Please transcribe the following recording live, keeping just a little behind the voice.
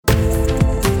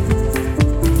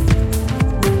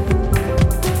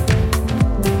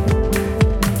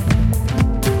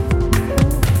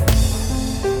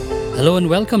Hello and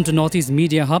welcome to Northeast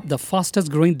Media Hub, the fastest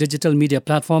growing digital media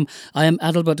platform. I am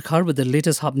Adalbert Khar with the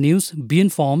latest Hub news. Be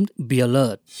informed, be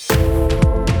alert.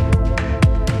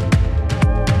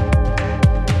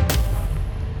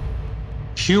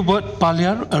 Hubert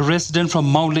Palyar, a resident from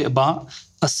Mauleba,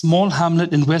 a small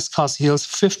hamlet in West Khas Hills,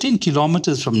 15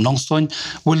 kilometers from Nongstoin,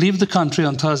 will leave the country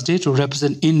on Thursday to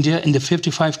represent India in the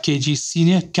 55 kg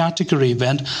senior category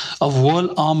event of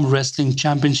World Arm Wrestling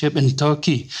Championship in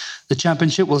Turkey. The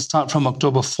championship will start from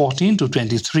October 14 to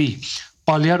 23.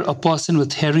 Palyar, a person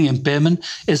with hearing impairment,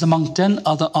 is among 10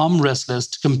 other arm wrestlers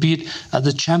to compete at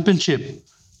the championship.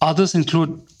 Others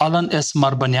include Alan S.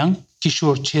 Marbanyang,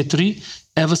 Kishore Chetri,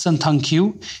 Everson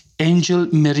Thankyu, Angel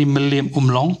Mary Milliam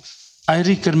Umlong,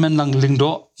 Airi Kermenlang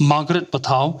Lingdo, Margaret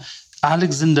Pathau,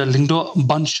 Alexander Lingdo,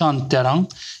 Banshan Terang,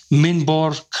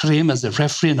 Minbor Krem as the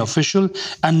referee and official,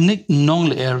 and Nick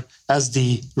Nongleer as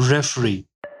the referee.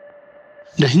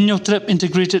 The Hinyotrep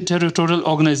Integrated Territorial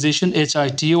Organization,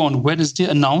 HITO, on Wednesday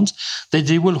announced that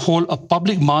they will hold a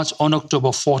public march on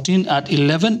October 14 at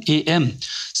 11 a.m.,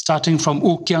 starting from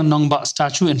Ukyang Nangba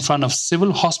statue in front of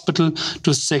Civil Hospital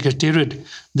to Secretariat.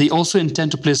 They also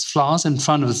intend to place flowers in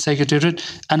front of the Secretariat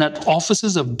and at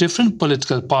offices of different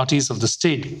political parties of the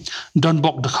state.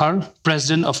 Donbok Dakhar,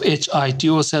 president of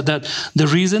HITO, said that the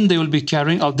reason they will be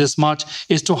carrying out this march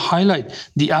is to highlight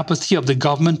the apathy of the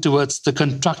government towards the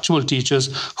contractual teachers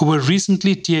who were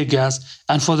recently tear-gassed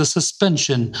and for the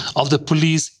suspension of the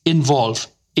police involved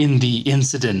in the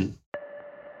incident.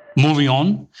 Moving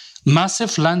on,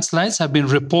 massive landslides have been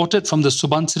reported from the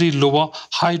Subansiri Lower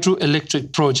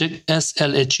Hydroelectric Project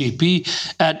SLHEP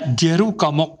at Geru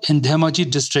Kamok in Dhemaji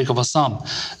district of Assam.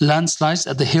 Landslides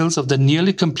at the hills of the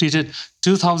nearly completed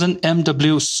 2000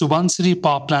 MW Subansiri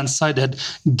power plant site at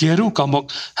Geru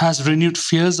Kamok has renewed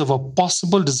fears of a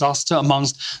possible disaster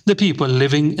amongst the people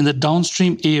living in the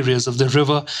downstream areas of the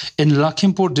river in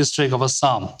Lakhimpur district of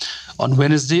Assam. On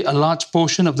Wednesday, a large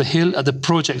portion of the hill at the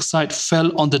project site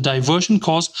fell on the diversion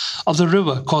course of the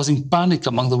river, causing panic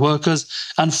among the workers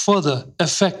and further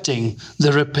affecting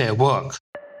the repair work.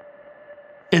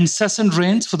 Incessant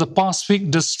rains for the past week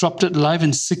disrupted life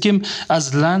in Sikkim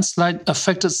as landslide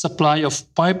affected supply of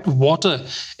piped water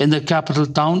in the capital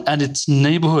town and its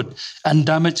neighborhood and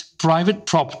damaged private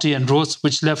property and roads,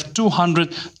 which left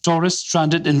 200 tourists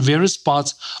stranded in various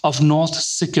parts of North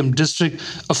Sikkim district,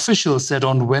 officials said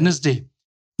on Wednesday.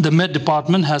 The Met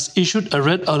Department has issued a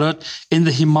red alert in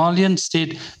the Himalayan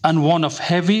state and warned of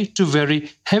heavy to very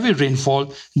heavy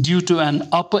rainfall due to an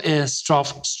upper air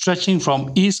trough stretching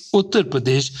from East Uttar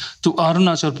Pradesh to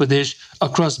Arunachal Pradesh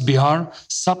across Bihar,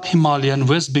 Sub-Himalayan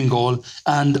West Bengal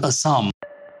and Assam.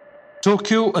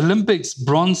 Tokyo Olympics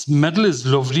bronze medalist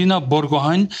Lovlina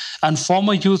Borgohain and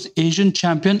former youth Asian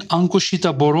champion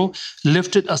Ankushita Boro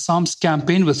lifted Assam's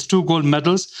campaign with 2 gold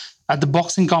medals at the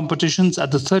boxing competitions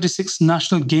at the 36th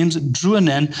National Games drew an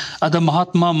end at the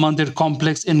Mahatma Mandir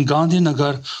complex in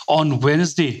Gandhinagar on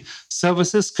Wednesday.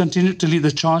 Services continued to lead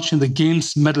the charge in the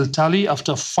Games medal tally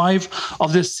after 5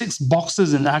 of the 6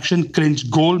 boxers in action clinched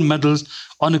gold medals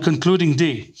on a concluding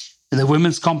day. In the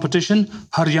women's competition,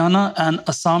 Haryana and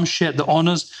Assam shared the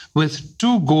honours with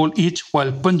 2 gold each,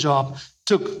 while Punjab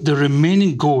took the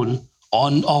remaining gold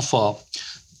on offer.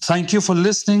 Thank you for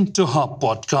listening to Hub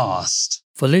Podcast.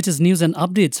 For latest news and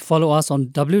updates, follow us on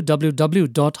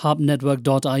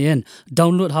www.hubnetwork.in.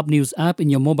 Download Hub News app in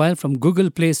your mobile from Google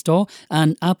Play Store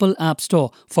and Apple App Store.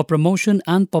 For promotion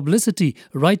and publicity,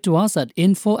 write to us at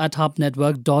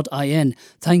info@hubnetwork.in.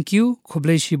 Thank you.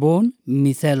 Kublai Shibon,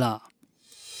 Mithela.